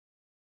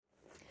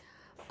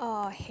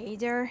Hey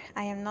there,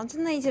 I am not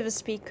a native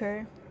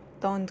speaker.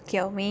 Don't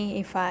kill me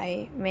if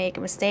I make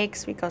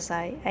mistakes because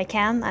I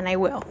can and I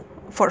will,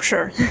 for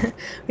sure,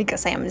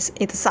 because I am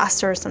a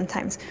disaster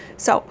sometimes.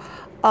 So,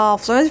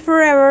 Fluent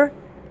Forever,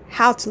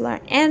 how to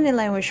learn any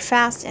language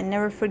fast and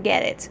never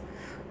forget it.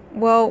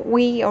 Well,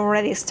 we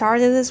already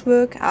started this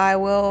book. I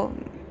will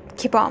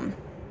keep on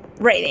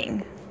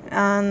reading.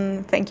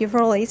 And thank you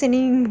for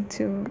listening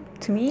to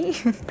me,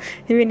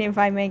 even if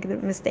I make the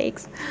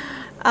mistakes.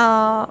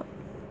 Uh,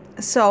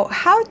 so,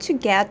 how to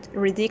get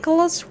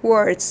ridiculous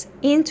words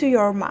into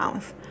your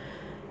mouth?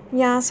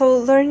 Yeah, so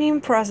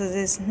learning process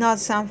is not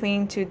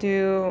something to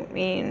do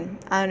in,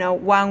 I don't know,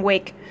 1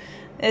 week.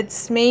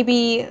 It's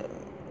maybe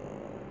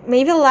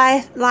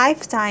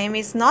lifetime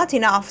is not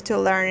enough to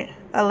learn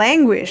a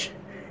language.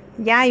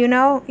 Yeah,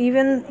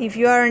 even if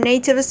you are a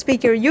native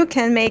speaker, you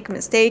can make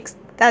mistakes.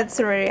 That's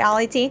the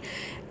reality.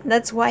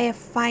 That's why I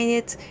find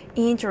it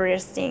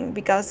interesting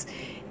because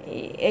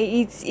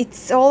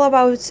it's all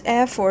about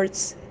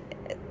efforts.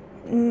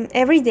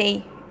 Every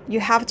day you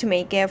have to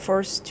make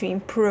efforts to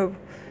improve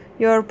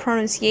your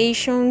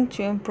pronunciation,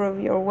 to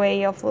improve your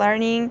way of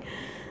learning,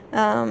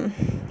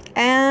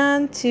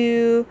 and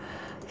to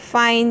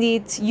find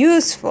it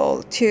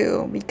useful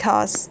too,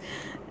 because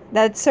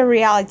that's a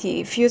reality.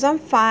 If you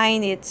don't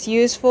find it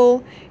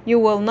useful, you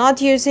will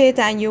not use it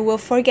and you will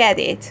forget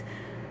it.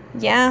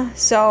 Yeah,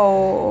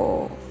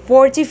 so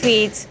 40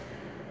 feet,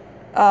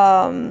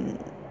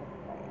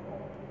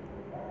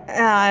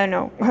 I don't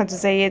know how to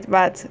say it,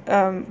 but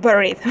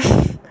buried.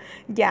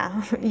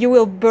 Yeah, you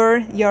will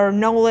burn your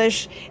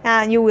knowledge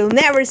and you will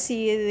never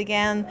see it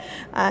again,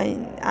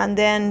 and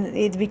then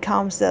it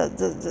becomes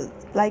the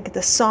like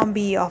the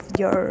zombie of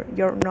your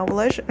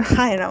knowledge.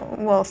 I don't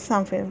know, well,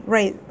 something,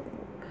 right?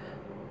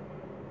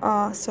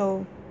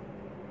 So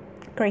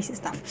crazy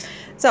stuff.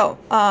 So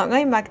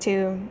going back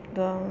to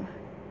the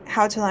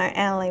how to learn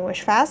any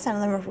language fast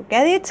and never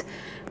forget it.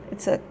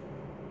 It's a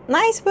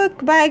nice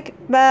book back,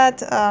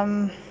 but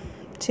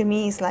to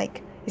me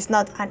it's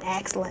not an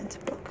excellent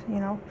book.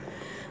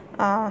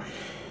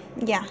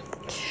 Yeah.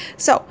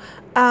 So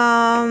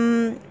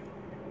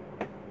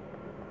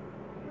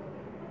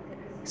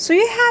so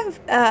you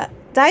have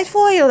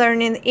dightfully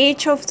learning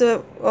each of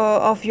the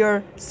of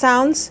your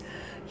sounds.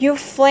 You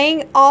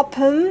fling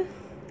open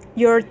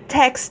your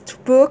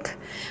textbook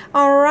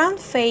and run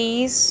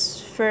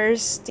face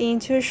first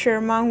into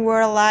Sherman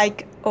word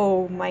like,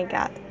 oh my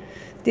god,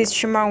 this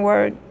Sherman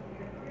word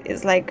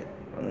is like,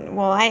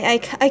 well, I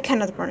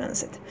cannot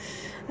pronounce it.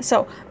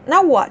 So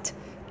now what?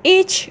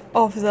 Each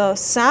of the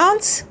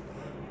sounds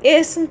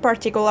isn't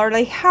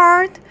particularly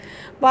hard,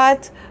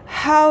 but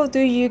how do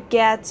you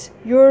get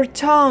your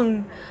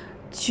tongue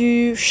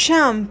to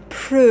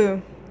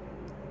shampoo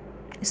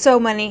so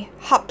many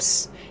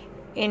hops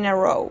in a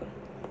row?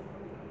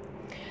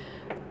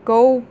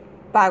 Go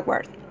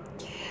backward.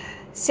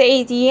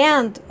 Say the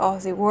end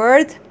of the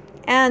word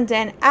and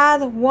then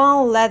add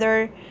one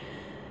letter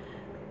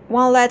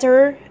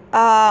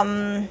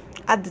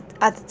at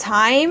the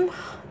time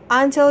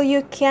until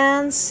you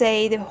can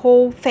say the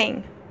whole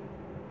thing.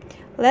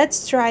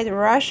 Let's try the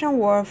Russian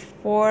word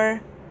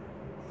for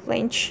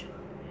flinch.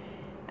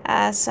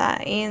 As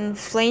in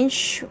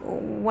flinch,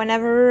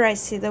 whenever I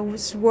see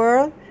this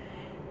word,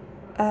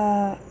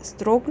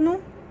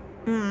 strognu.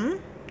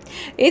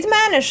 It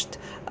managed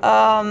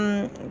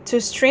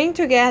to string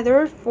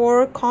together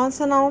 4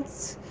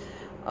 consonants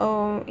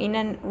in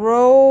a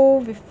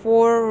row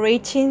before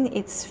reaching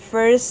its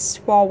first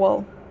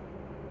vowel.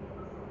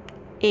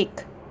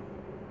 Ik.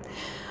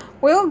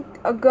 We'll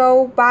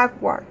go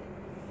backward.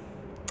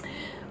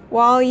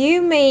 While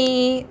you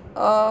may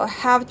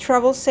have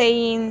trouble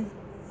saying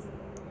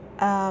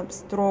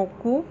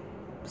strognu,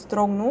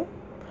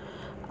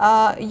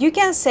 you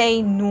can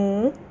say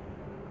nu.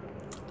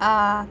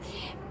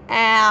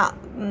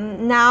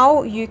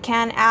 Now you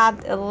can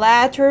add a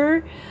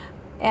letter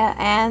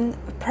and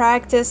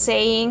practice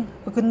saying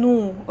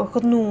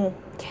gnu.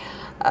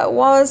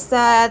 Once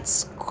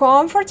that's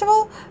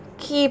comfortable,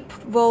 keep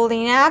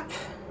building up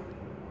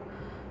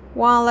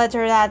one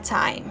letter at a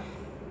time.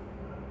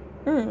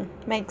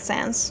 Makes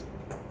sense.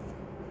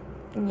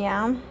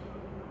 Yeah.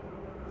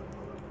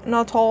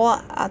 Not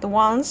all at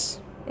once.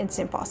 It's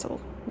impossible.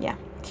 Yeah.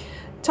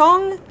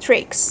 Tongue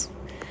tricks.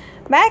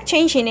 Back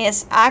changing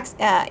is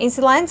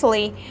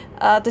incidentally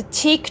the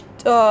cheat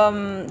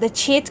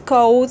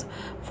code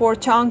for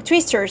tongue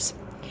twisters.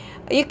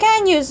 You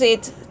can use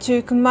it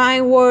to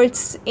combine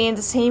words in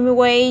the same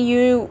way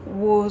you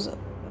would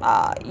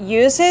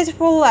use it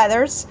for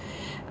letters.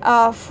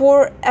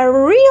 For a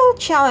real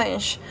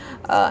challenge,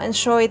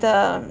 enjoy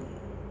the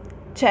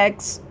Czech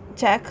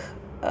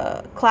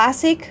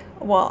classic.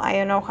 Well, I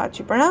don't know how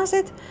to pronounce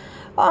it.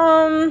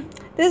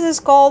 This is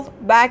called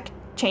back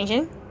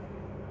chaining.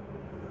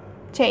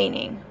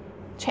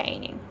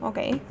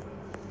 Okay.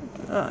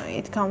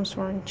 It comes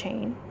from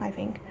chain, I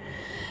think,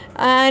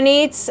 and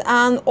it's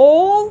an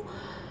old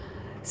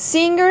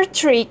singer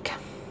trick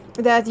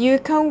that you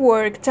can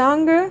work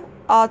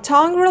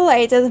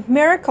tongue-related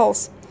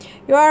miracles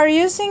You are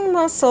using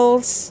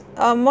muscle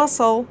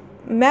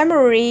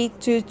memory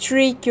to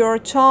trick your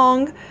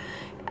tongue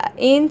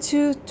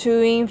into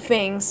doing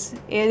things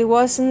it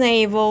wasn't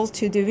able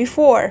to do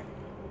before.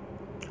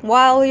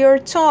 While your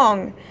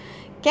tongue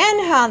can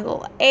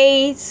handle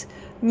 8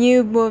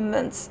 new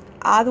movements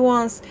at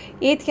once,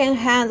 it can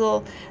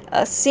handle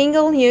a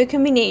single new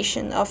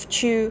combination of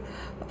 2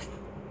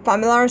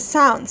 familiar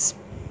sounds.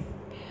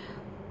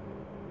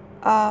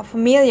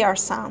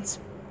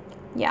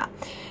 Yeah.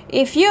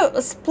 If you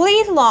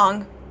split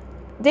long,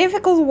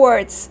 difficult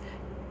words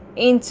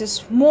into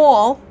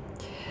small,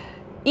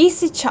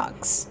 easy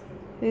chunks,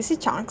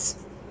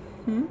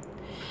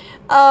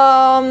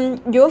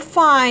 you'll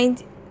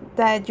find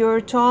that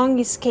your tongue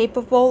is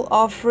capable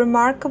of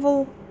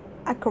remarkable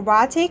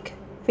acrobatic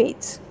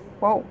feats.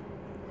 Whoa.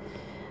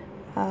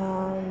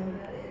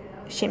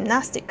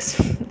 Gymnastics,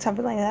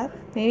 something like that,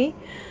 maybe.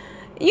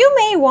 You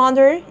may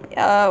wonder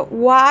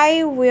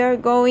why we are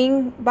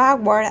going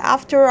backward.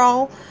 After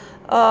all,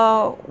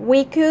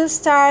 we could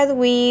start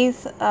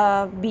with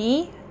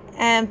B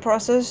and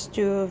process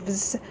to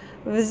vz,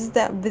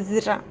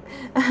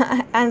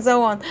 and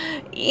so on.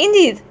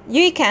 Indeed,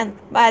 you can,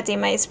 but in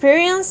my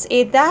experience,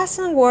 it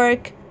doesn't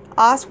work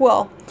as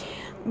well.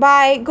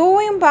 By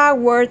going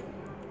backward,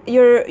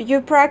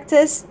 you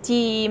practice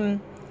the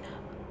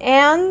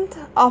end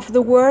of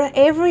the word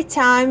every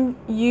time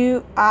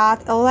you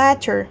add a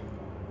letter.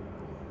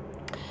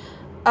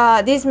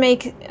 This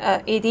makes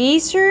it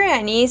easier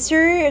and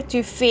easier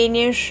to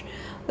finish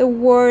the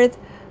word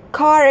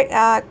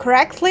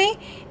correctly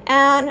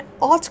and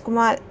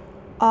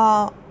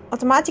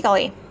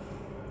automatically.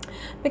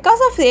 Because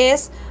of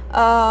this,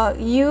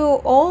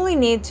 you only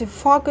need to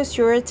focus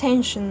your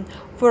attention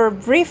for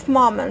brief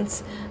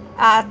moments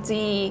at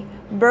the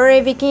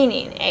very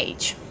beginning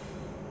age.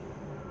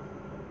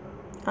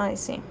 I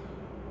see.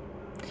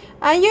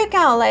 And you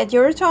can let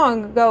your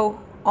tongue go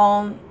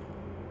on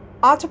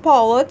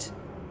autopilot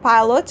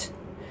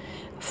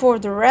for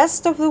the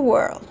rest of the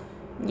world.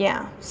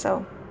 Yeah,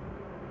 so,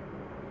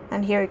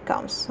 and here it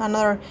comes,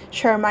 another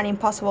German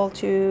impossible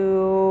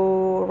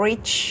to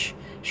reach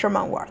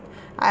German word.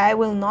 I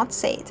will not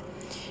say it.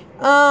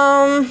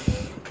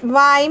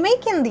 By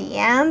making the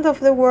end of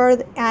the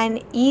word as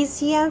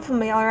easy and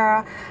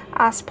familiar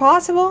as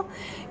possible,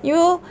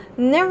 you'll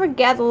never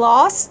get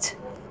lost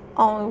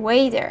on the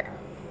way there.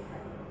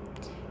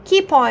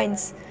 Key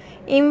points.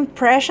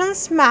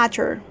 Impressions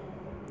matter,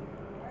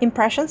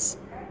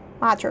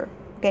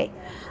 okay?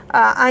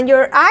 And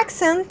your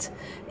accent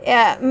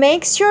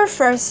makes your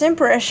first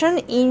impression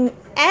in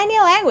any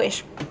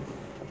language.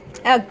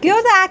 A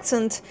good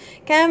accent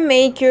can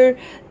make your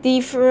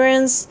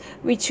difference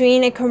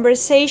between a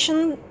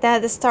conversation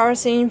that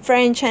starts in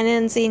French and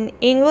ends in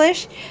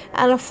English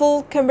and a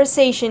full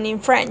conversation in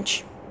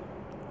French.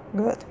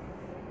 Good.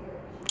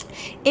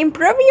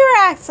 Improve your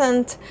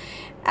accent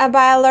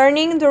by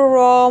learning the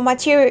raw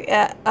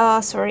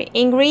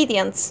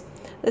ingredients,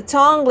 the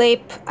tongue,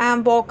 lip,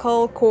 and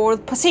vocal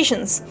cord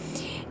positions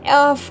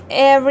of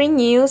every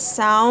new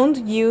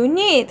sound you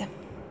need.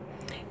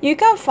 You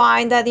can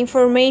find that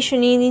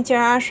information in the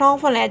International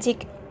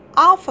Phonetic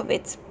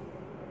Alphabet.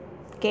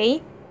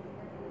 Okay?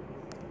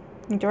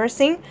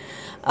 Interesting.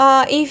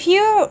 If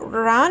you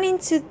run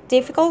into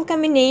difficult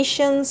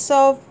combinations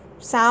of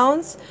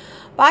sounds,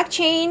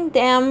 backchain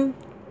them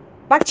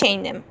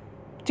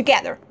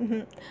together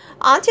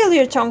until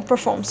your tongue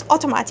performs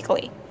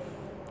automatically.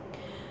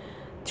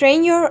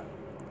 Train your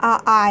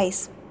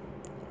eyes.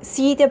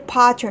 See the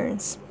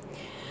patterns.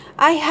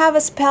 I have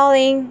a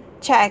spelling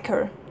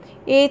checker.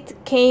 It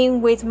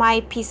came with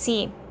my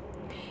PC.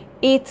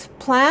 It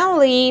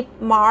plainly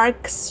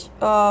marks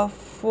for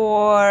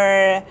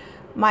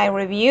my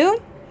review.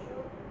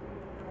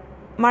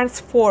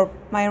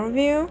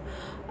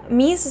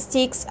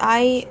 Mistakes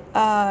I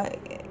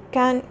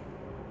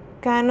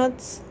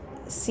cannot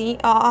see.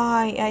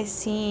 I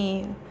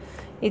see.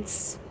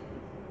 It's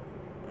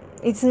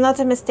not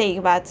a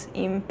mistake, but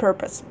in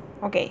purpose.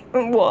 Okay.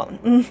 Well,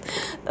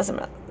 doesn't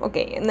matter.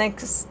 Okay.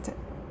 Next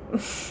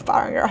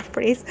paragraph,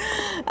 please.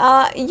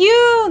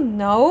 You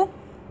know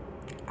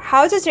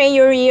how to train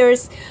your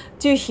ears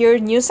to hear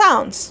new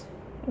sounds.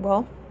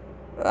 Well,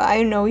 I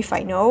don't know if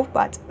I know,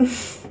 but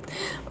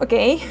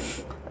okay.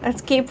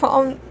 Let's keep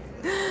on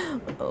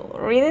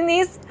reading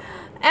this.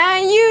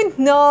 And you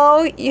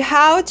know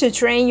how to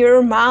train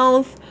your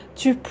mouth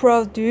to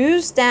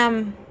produce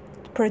them.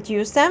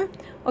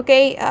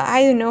 Okay,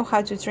 I don't know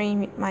how to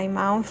train my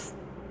mouth.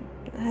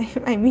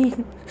 I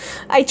mean,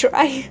 I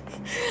try.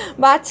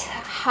 But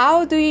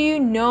how do you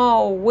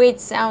know which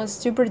sounds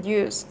to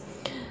produce?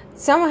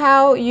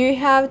 Somehow you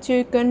have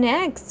to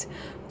connect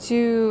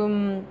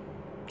to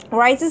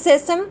write the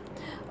system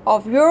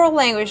of your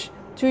language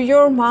to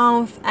your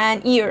mouth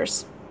and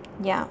ears.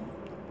 Yeah,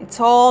 it's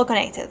all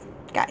connected,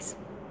 guys.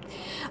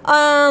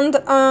 And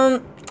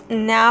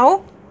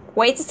now,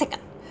 wait a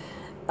second.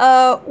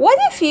 What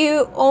if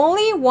you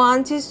only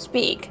want to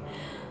speak?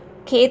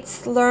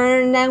 Kids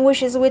learn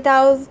languages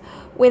without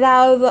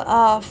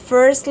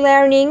first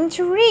learning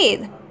to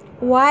read.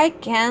 why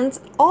can't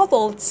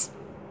adults?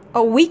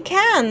 Oh, we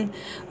can,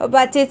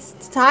 but it's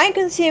time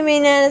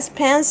consuming and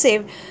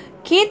expensive.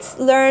 Kids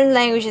learn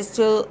languages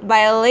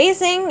by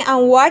listening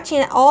and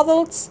watching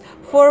adults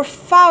for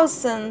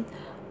thousands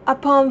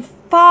upon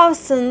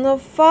thousands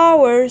of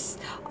hours.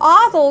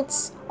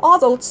 Adults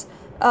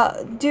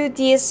do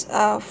this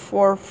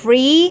for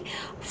free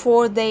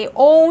for their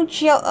own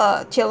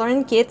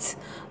children, kids.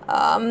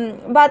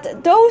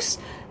 But those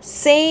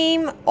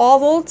same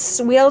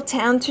adults will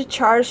tend to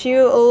charge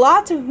you a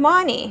lot of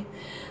money.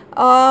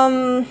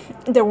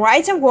 The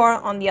written word,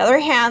 on the other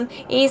hand,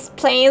 is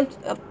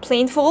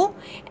plainful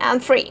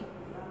and free.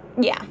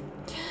 Yeah.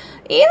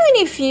 Even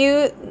if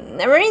you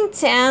never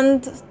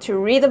intend to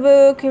read a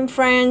book in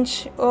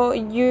French, or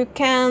you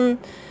can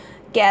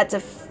get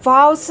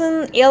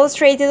 1,000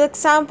 illustrated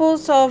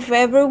examples of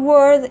every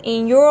word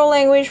in your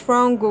language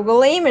from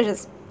Google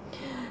Images.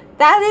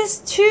 That is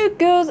too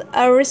good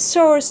a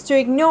resource to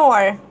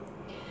ignore.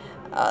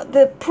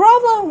 The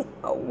problem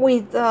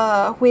with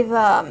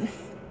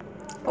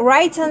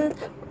written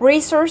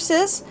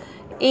resources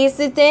is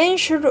the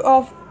danger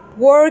of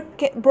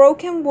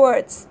broken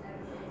words.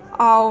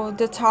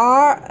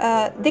 Descartes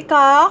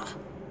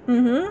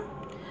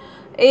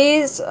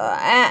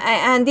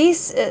and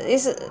this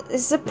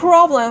is a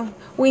problem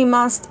we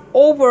must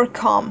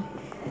overcome.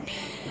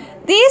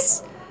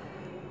 This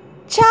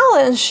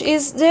challenge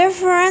is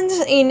different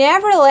in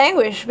every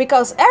language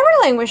because every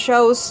language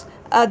shows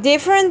a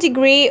different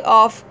degree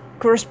of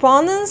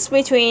correspondence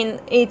between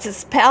its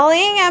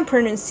spelling and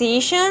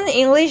pronunciation.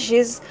 English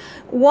is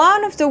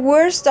one of the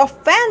worst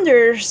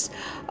offenders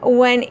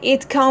when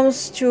it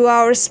comes to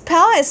our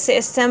spelling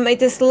system.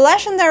 It is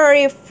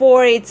legendary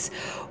for its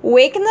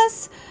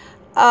weakness,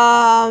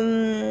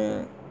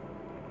 but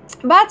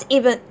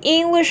even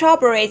English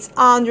operates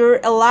under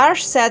a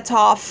large set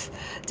of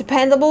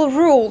dependable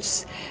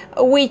rules,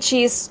 which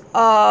is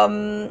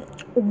why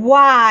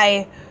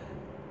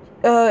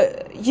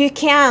you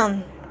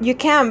can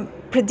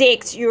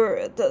predict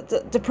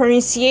the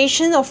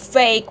pronunciation of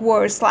fake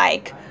words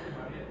like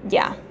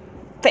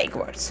fake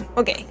words.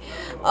 Okay,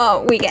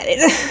 we get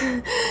it.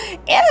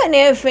 Even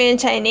if in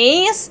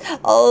Chinese,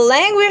 a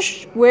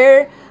language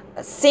where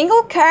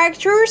single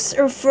characters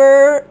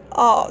refer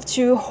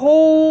to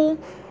whole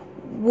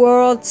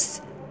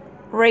words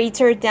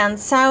rather than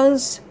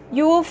sounds,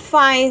 you will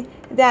find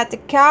that the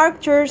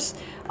characters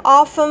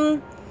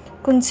often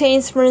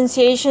contains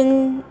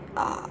pronunciation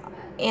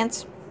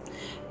and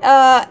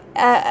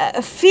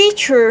a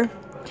feature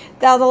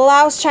that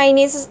allows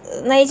Chinese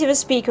native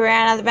speaker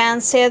and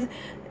advanced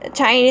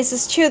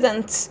Chinese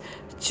students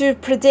to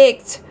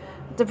predict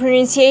the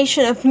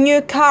pronunciation of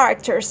new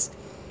characters.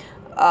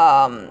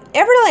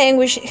 Every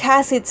language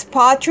has its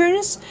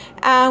patterns,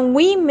 and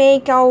we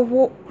make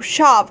our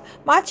job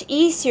much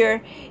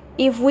easier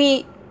if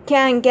we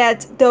can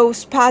get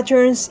those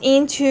patterns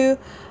into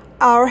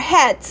our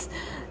heads.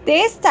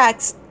 This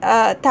task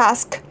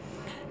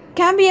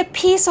can be a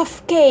piece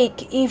of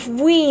cake if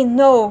we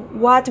know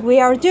what we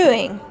are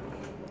doing.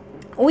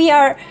 We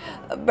are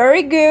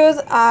very good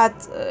at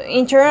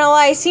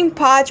internalizing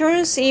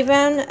patterns.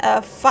 Even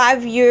a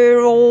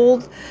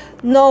 5-year-old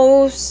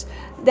knows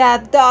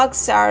that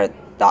dogs are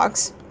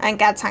dogs and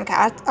cats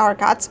are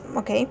cats.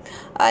 Okay,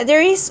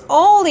 there is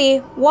only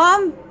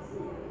one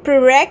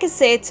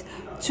prerequisite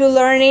to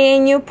learning a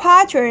new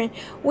pattern.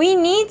 We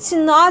need to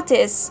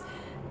notice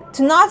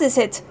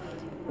it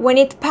when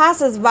it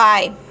passes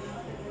by.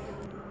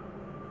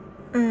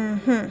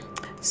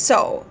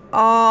 So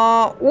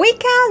we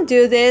can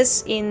do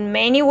this in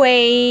many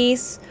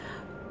ways.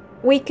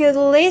 We could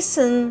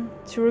listen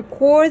to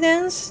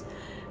recordings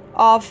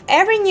of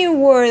every new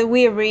word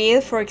we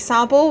read, for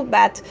example,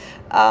 but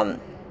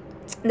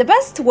the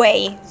best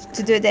way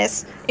to do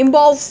this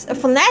involves a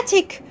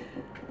phonetic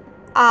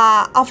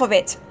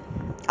alphabet.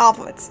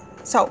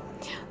 So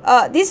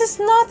this is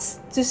not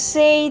to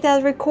say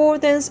that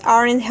recordings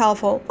aren't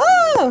helpful.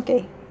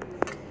 Okay,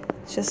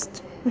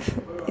 just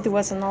it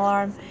was an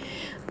alarm.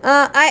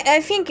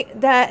 I think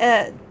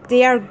that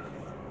they are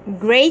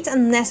great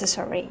and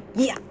necessary.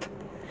 Yep.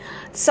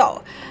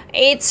 So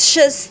it's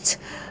just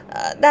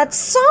that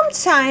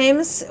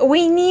sometimes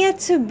we need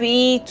to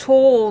be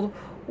told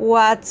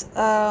what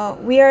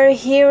we are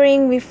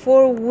hearing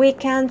before we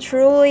can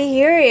truly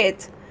hear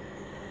it.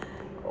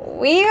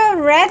 We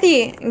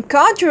already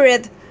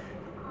encountered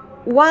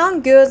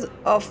one good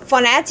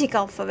phonetic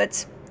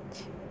alphabet.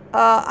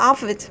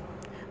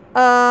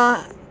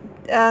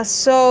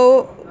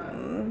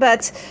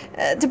 But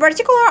the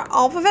particular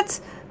alphabet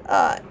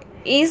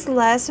is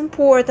less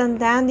important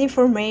than the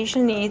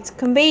information it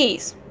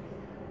conveys.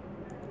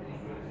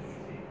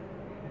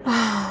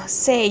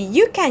 Say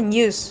you can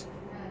use,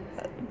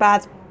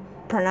 but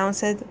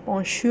pronounce it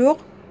bonjour,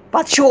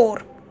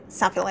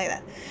 something like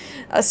that.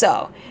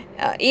 So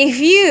if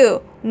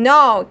you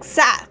know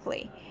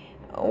exactly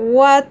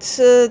what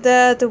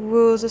that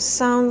would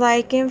sound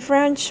like in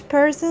French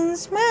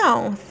person's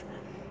mouth,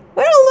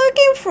 we're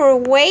looking for a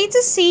way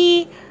to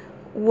see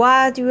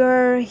what you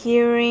are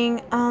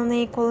hearing, and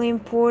equally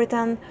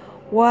important,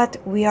 what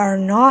we are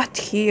not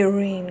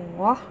hearing.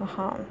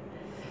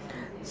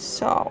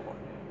 So,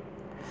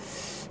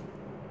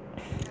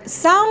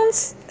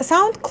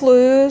 sound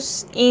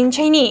clues in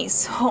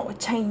Chinese. Oh,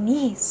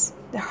 Chinese,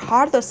 the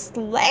hardest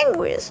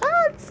language.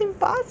 It's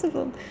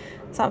impossible.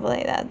 Something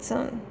like that.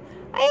 So,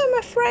 I am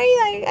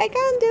afraid I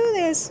can't do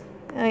this.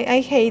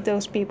 I hate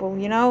those people,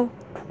 you know.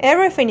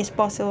 Everything is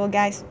possible,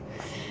 guys.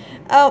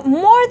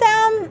 More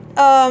than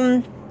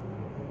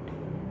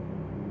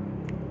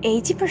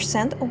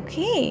 80%?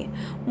 Okay.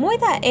 More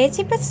than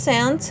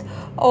 80%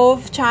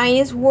 of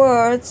Chinese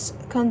words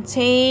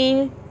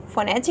contain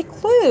phonetic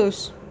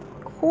clues.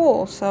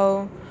 Cool.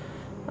 So,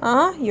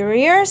 your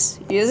ears,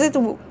 use it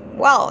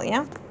well,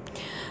 yeah?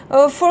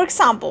 For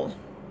example,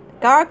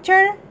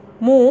 character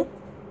mu,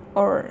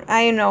 or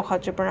I don't know how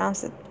to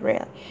pronounce it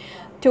really,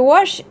 to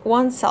wash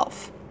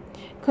oneself,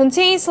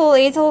 contains a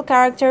little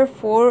character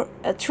for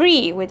a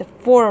tree with the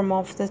form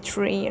of the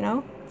tree, you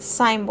know,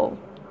 symbol.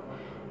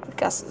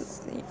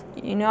 Because,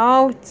 you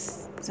know,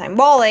 it's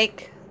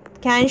symbolic.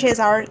 Kanjis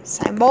are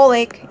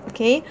symbolic,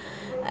 okay?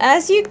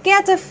 As you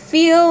get a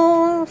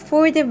feel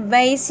for the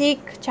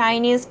basic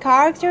Chinese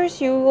characters,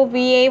 you will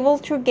be able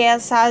to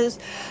guess as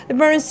the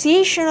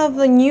pronunciation of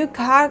the new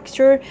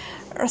character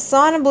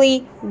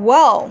reasonably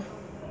well.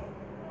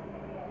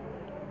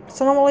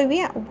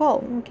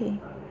 Well, okay.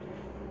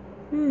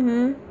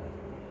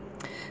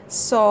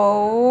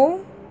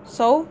 So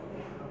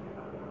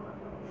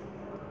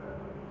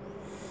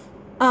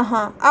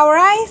our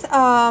eyes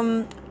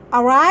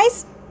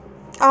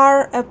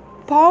are a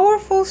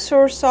powerful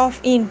source of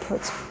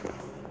input.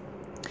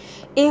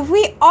 If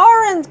we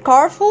aren't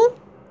careful,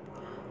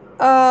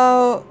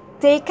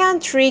 they can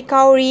trick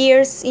our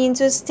ears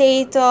into a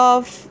state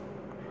of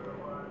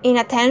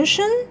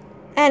inattention,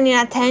 and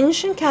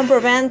inattention can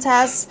prevent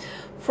us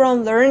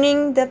from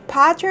learning the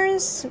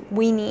patterns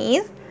we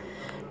need.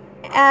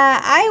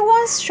 I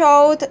once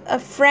showed a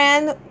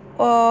friend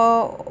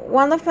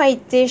one of my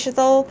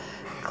digital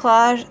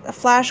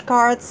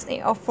flashcards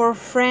for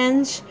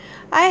French.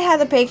 I had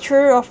a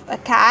picture of a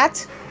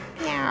cat,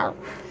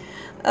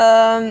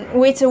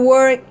 with the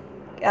word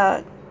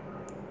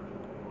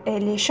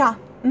les chats.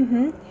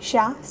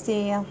 Chat,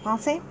 c'est en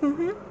français.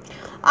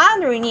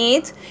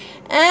 Underneath,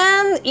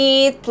 and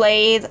it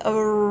played a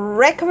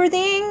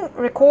recording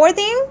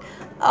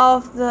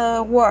of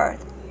the word.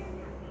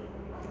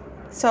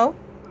 So,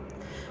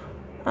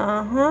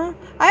 I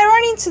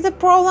run into the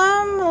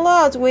problem a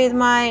lot with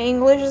my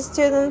English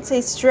students.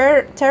 It's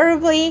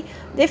terribly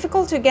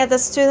difficult to get a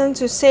student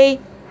to say,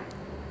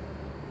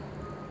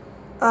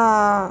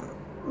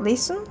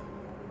 listen.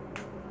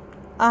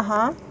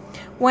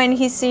 When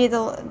he see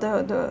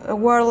the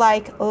word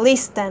like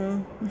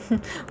listen.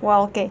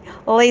 Well, okay,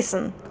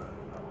 listen.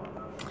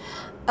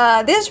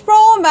 This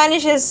problem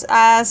vanishes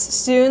as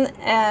soon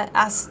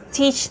as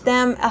teach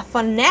them a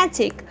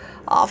phonetic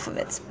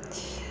alphabet.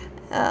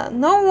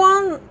 No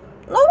one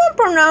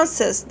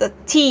pronounces the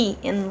T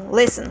in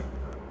listen.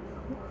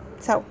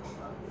 So,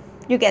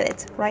 you get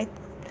it, right?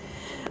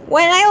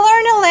 When I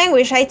learn a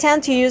language, I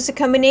tend to use a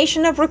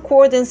combination of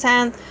recordings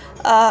and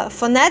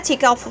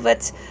phonetic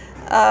alphabet,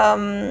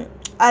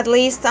 at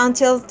least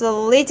until the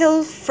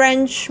little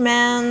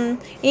Frenchman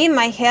in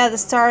my head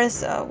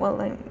starts,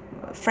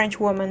 French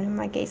woman in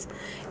my case,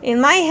 in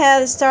my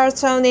head starts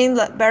sounding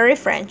very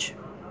French.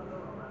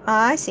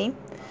 I see.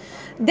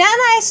 Then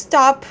I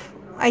stop.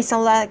 I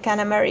sound like an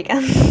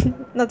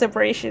American, not a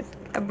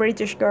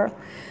British girl.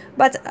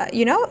 But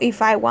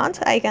if I want,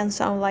 I can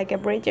sound like a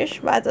British.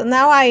 But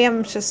now I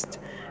am just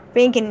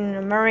thinking in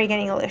American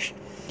English.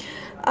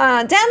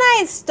 Then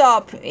I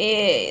stop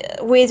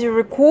with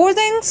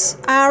recordings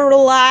and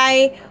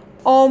rely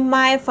on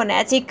my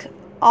phonetic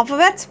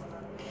alphabet.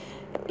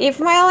 If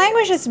my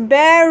language is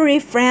very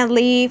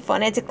friendly,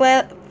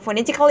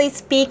 phonetically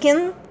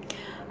speaking,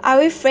 I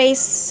will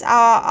phase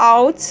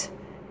out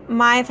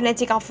my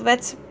phonetic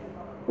alphabet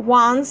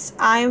once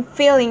I'm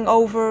feeling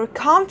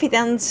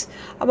overconfident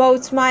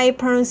about my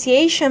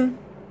pronunciation.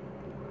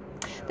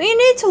 Do you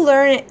need to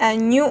learn a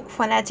new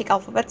phonetic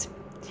alphabet?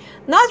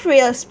 Not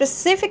really,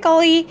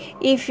 specifically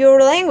if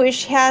your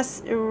language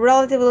has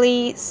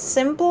relatively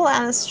simple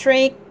and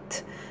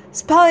strict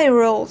spelling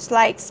rules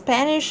like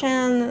Spanish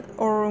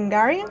or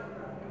Hungarian.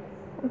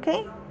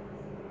 Okay,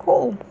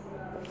 cool.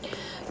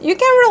 You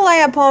can rely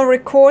upon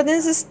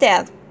recordings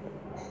instead.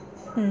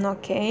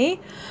 Okay,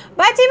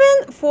 but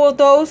even for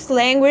those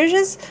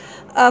languages,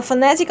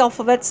 phonetic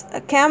alphabets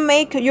can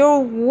make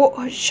your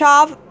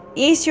job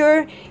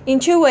easier in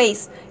two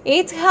ways.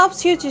 It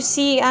helps you to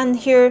see and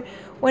hear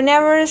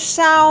whenever a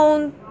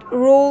sound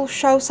rule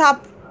shows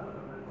up.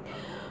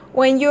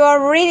 When you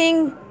are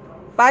reading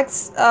but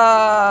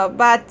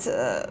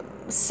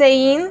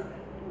saying,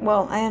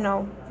 well, I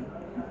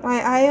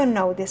don't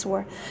know this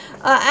word,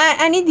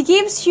 and it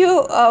gives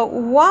you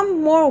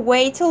one more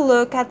way to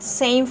look at the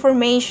same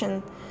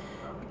information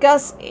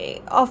because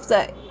of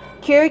the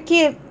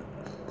quirky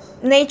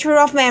nature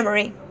of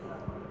memory.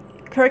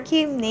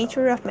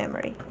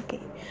 Okay,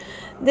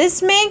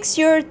 this makes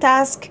your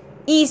task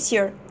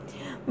easier.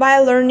 by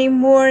learning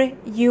more,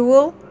 you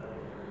will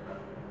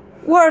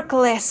work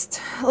less.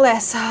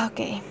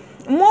 Okay.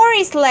 More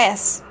is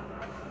less.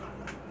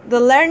 The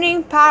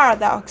learning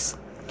paradox.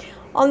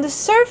 On the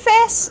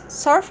surface,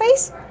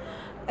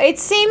 it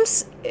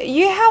seems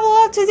you have a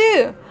lot to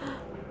do.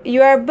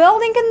 You are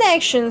building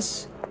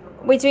connections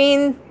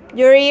between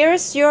your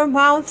ears, your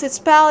mouth,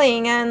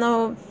 spelling,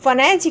 and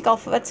phonetic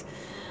alphabet.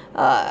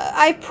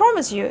 I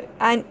promise you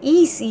an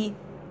easy,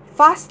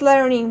 fast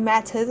learning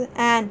method.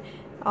 And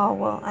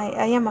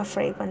I am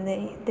afraid when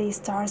they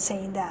start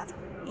saying that.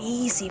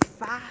 Easy,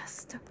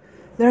 fast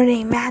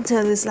learning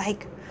method is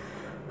like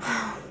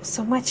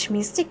so much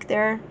mystic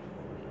there.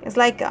 It's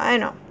like, I don't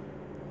know.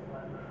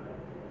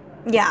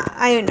 Yeah,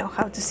 I don't know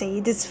how to say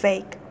it. It's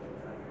fake.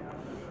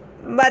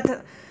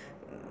 But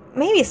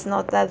maybe it's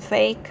not that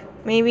fake.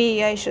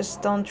 Maybe I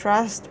just don't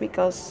trust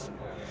because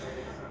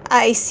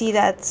I see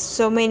that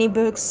so many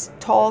books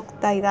talk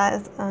like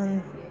that,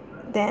 and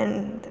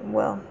then,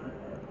 well,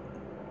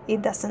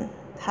 it doesn't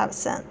have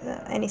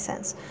any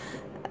sense.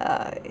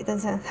 It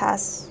doesn't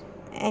has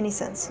any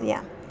sense,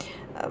 yeah.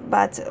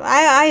 But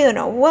I don't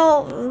know.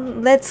 Well,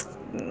 let's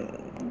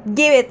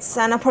give it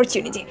an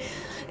opportunity.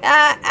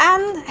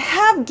 And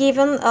have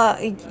given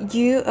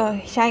you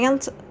a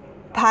giant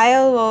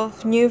pile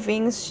of new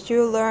things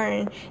to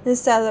learn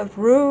instead of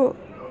rue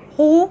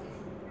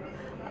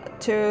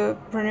to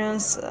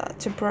pronounce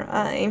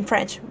in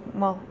French.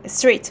 Well,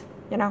 street,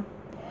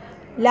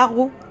 la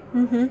rue.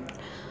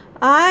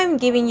 I'm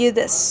giving you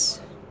this.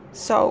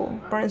 So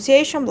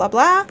pronunciation, blah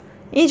blah,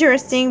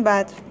 interesting,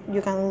 but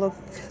you can look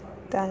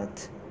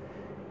that.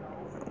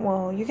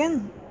 Well, you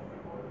can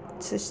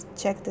just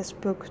check this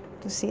book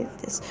to see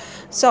this.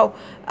 So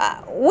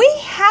we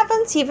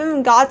haven't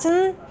even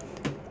gotten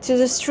to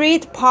the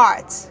street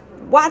part.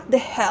 What the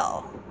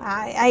hell?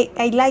 I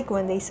like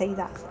when they say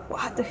that.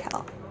 What the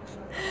hell?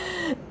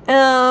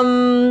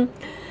 I'm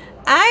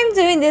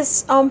doing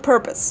this on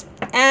purpose,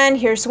 and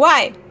here's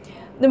why.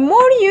 The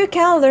more you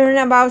can learn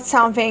about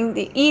something,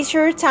 the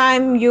easier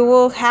time you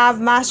will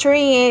have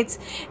mastering it,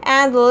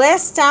 and the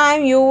less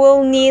time you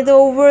will need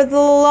over the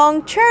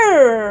long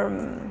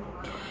term.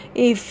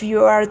 If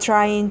you are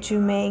trying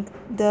to make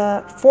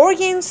the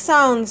foreign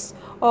sounds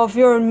of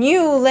your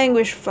new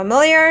language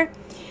familiar,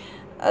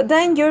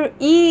 then your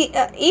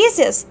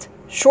easiest,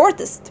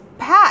 shortest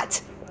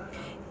path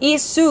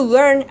is to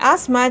learn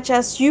as much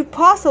as you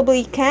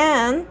possibly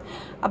can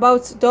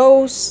about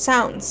those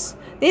sounds.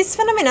 This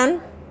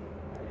phenomenon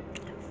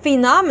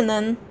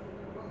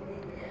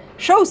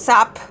shows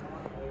up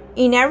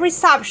in every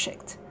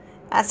subject.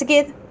 As a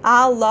kid,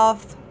 I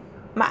loved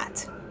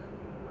math.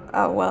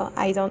 Well,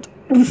 I don't.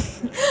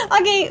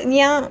 Okay,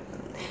 yeah,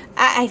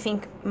 I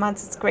think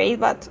math is great,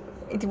 but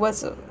it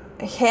was a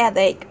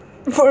headache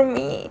for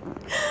me.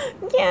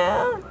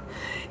 Yeah,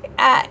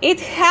 it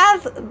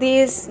had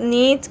this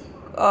neat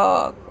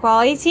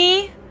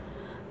quality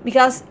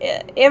because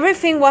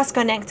everything was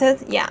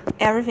connected. Yeah,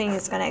 everything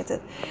is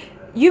connected.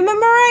 You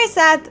memorize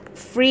that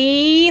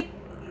 3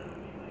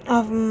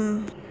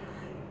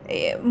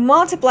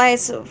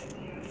 multiplies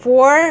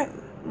 4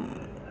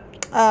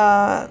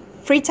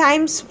 3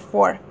 times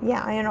 4.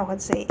 Yeah, I don't know what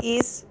to say.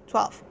 Is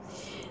 12.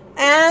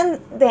 And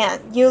then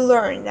you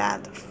learn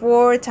that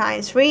 4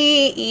 times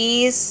 3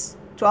 is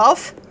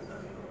 12.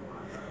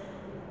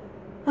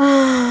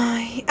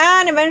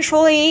 And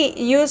eventually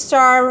you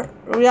start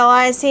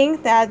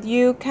realizing that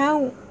you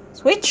can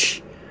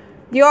switch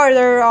the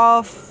order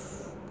of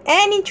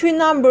any 2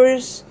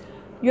 numbers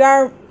you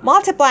are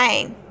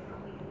multiplying.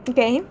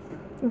 Okay?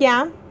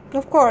 Yeah,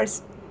 of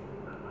course.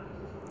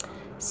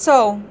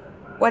 So,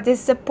 what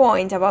is the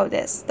point about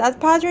this? That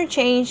pattern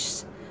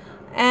changes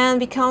and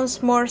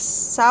becomes more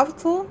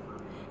subtle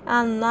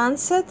and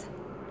nuanced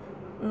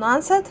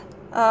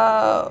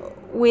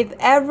with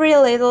every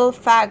little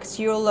fact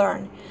you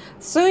learn.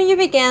 Soon you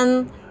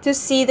begin to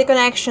see the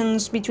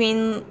connections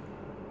between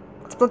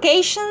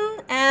multiplication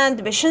and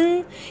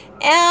division,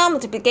 and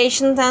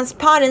multiplications and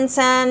exponents,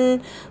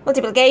 and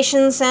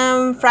multiplications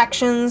and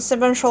fractions.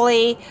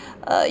 Eventually,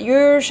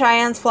 your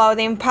giant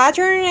floating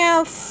pattern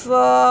of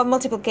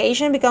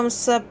multiplication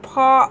becomes a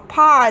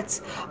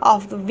part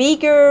of the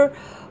bigger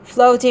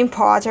floating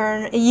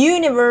pattern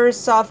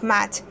universe of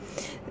math.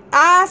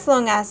 As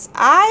long as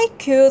I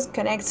could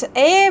connect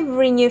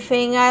every new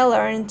thing I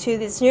learned to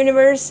this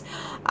universe,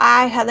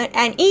 I had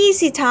an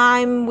easy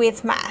time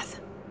with math.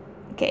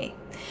 Okay.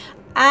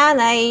 And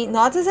I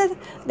noticed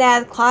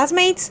that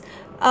classmates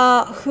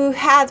who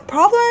had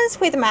problems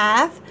with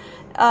math,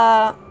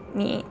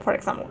 me for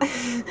example,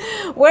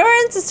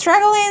 weren't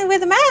struggling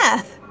with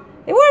math.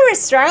 They were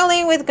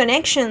struggling with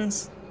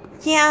connections.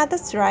 Yeah,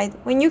 that's right.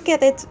 When you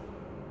get it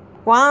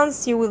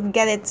once, you will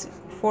get it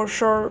for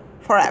sure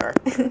forever.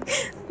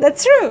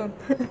 That's true.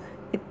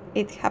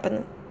 It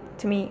happened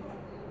to me,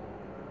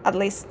 at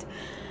least.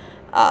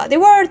 They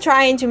were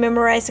trying to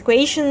memorize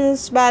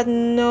equations, but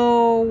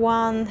no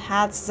one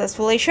had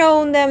successfully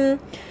shown them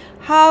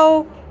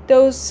how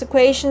those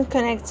equations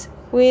connect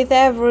with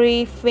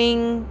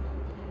everything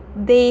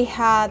they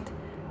had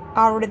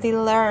already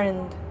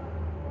learned.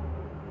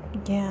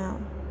 Yeah,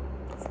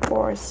 of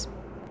course.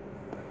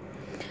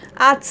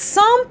 At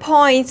some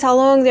point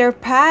along their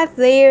path,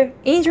 their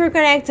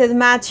interconnected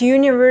math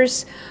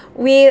universe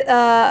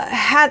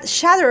had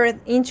shattered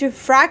into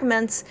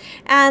fragments,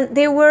 and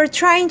they were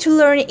trying to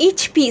learn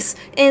each piece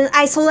in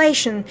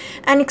isolation,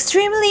 an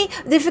extremely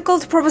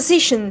difficult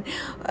proposition.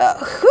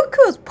 Who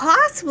could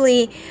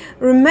possibly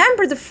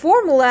remember the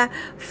formula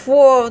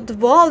for the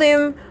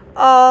volume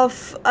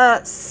of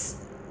a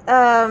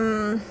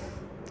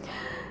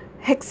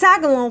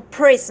hexagonal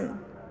prism?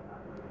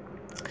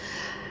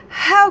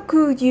 How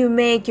could you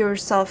make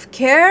yourself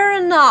care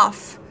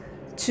enough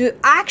to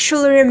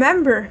actually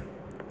remember?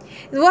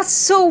 It was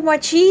so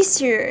much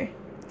easier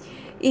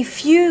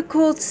if you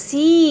could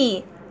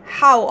see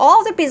how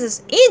all the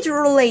pieces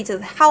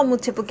interrelated, how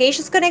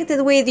multiplication is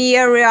connected with the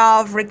area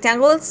of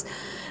rectangles,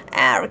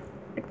 how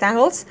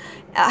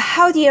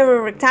the area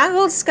of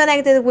rectangles is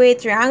connected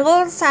with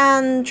triangles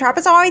and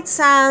trapezoids,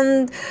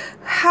 and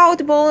how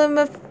the volume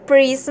of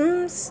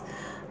prisms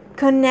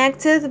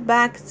connected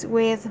back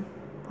with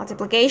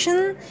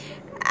multiplication.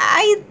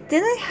 I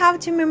didn't have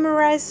to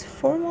memorize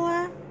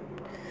formula.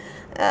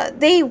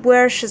 They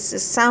were just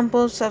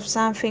examples of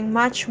something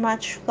much,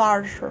 much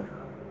larger.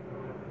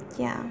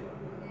 Yeah,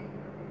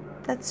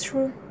 that's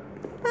true.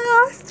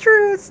 Oh,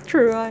 it's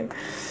true.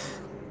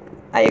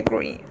 I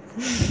agree.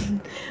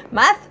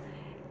 Math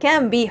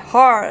can be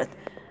hard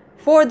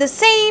for the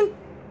same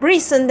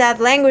reason that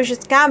languages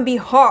can be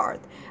hard.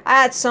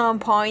 At some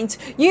point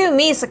you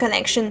miss a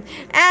connection,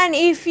 and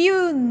if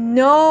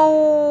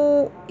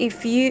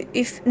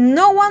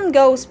no one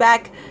goes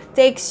back,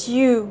 takes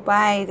you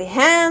by the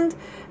hand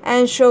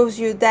and shows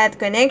you that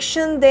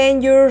connection,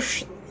 then you're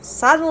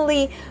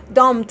suddenly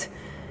dumped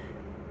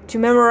to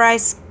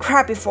memorize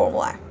crappy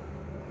formula.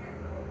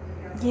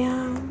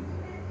 Yeah,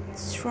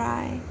 it's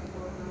right.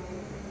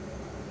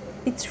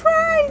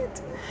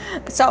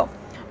 So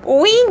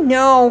we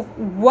know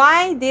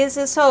why this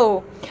is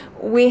so.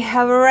 We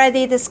have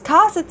already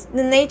discussed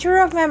the nature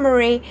of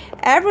memory.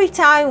 Every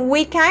time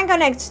we can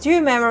connect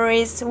two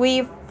memories,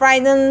 we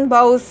frighten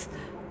both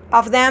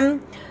of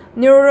them.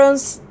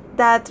 Neurons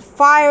that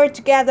fire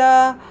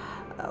together,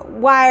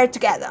 wire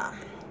together.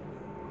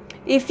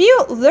 If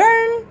you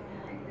learn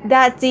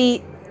that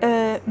the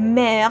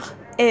mère,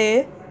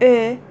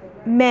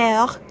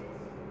 mère,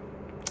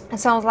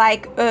 sounds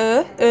like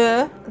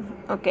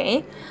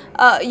okay,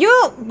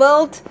 you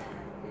build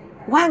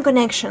one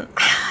connection.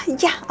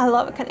 Yeah, I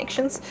love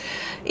connections.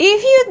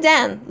 If you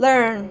then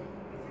learn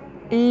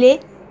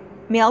lait,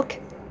 milk,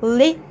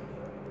 lait,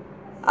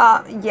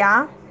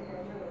 yeah,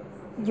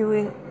 you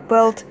will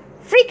build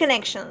three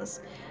connections.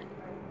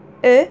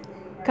 E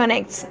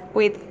connects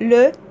with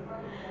le,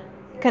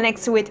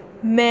 connects with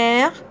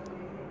mère,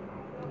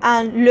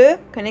 and le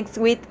connects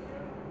with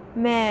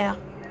mère.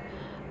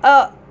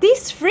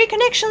 These three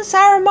connections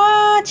are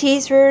much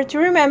easier to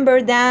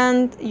remember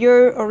than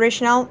your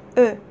original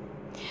E.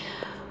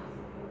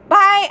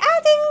 By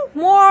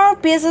adding more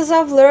pieces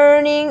to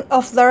learn,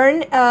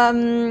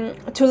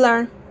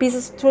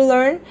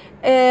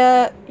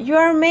 you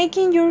are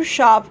making your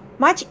job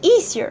much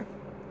easier.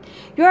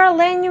 You are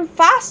learning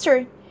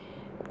faster,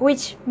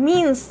 which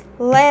means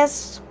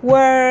less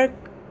work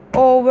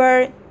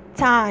over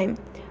time.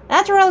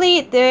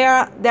 Naturally,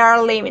 there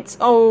are limits.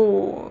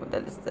 Oh,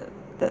 that is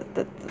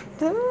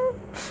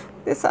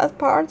the sad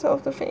part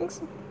of the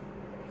things.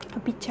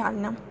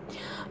 Pichagna.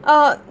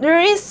 There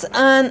is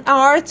an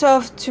art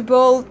to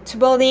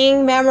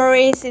building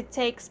memories. It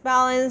takes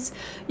balance.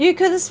 You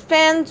could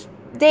spend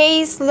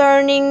days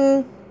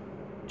learning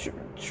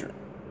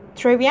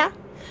trivia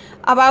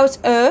about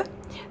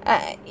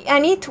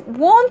and it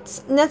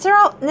won't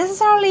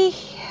necessarily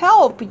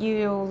help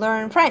you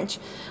learn French.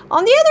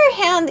 On the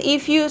other hand,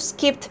 if you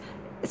skip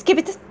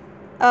it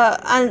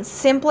and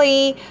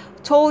simply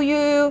told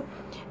you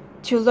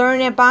to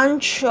learn a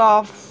bunch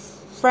of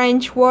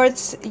French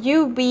words,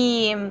 you'll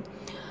be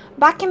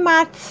back in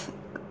math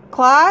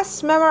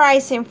class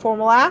memorizing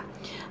formula.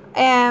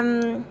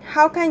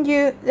 How can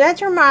you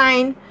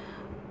determine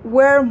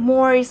where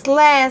more is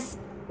less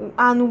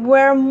and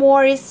where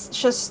more is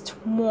just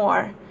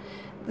more?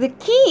 The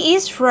key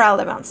is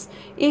relevance.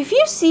 If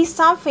you see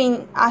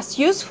something as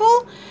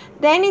useful,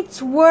 then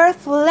it's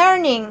worth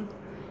learning.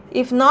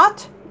 If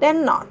not,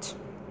 then not.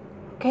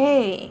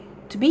 Okay,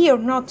 to be or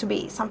not to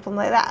be, something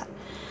like that.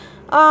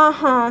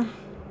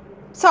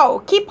 So,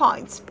 key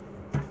points.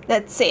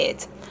 That's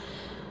it.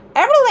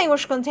 Every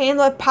language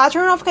contains a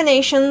pattern of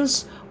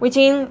connections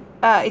within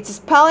its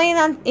spelling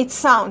and its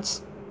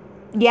sounds.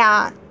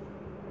 Yeah,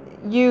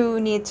 you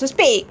need to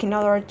speak in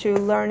order to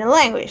learn a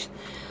language.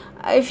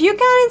 If you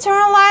can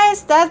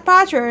internalize that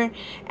pattern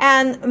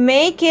and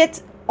make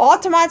it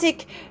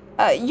automatic,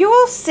 you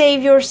will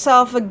save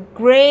yourself a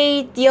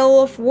great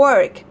deal of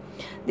work.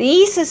 The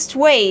easiest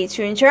way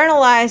to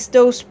internalize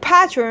those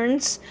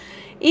patterns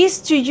is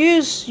to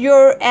use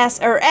your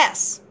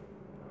SRS.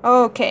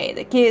 Okay,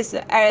 the key is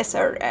the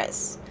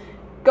SRS.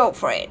 Go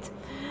for it.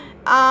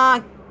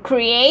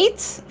 Create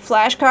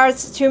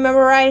flashcards to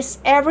memorize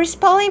every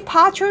spelling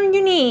pattern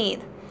you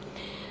need.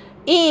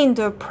 In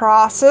the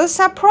process,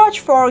 approach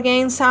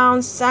foreign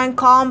sounds and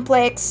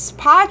complex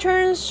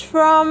patterns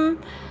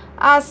from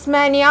as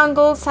many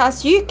angles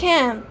as you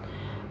can,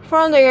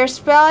 from their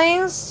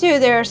spellings to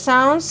their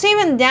sounds,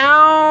 even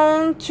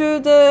down to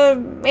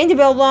the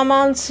individual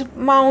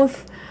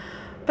mouth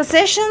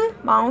positions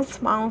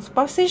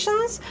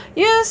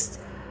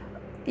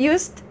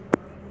used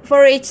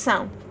for each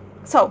sound.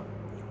 So,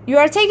 you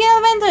are taking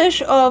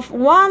advantage of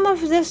one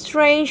of the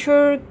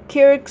stranger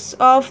quirks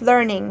of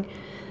learning.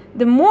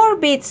 The more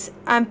bits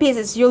and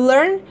pieces you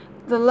learn,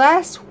 the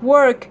less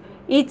work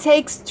it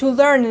takes to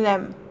learn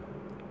them.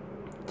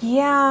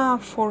 Yeah,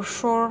 for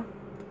sure.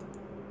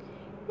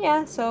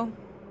 Yeah, so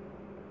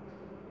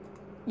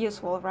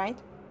useful, right?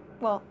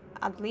 Well,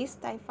 at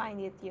least I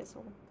find it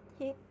useful.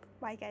 Yeah,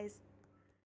 bye guys.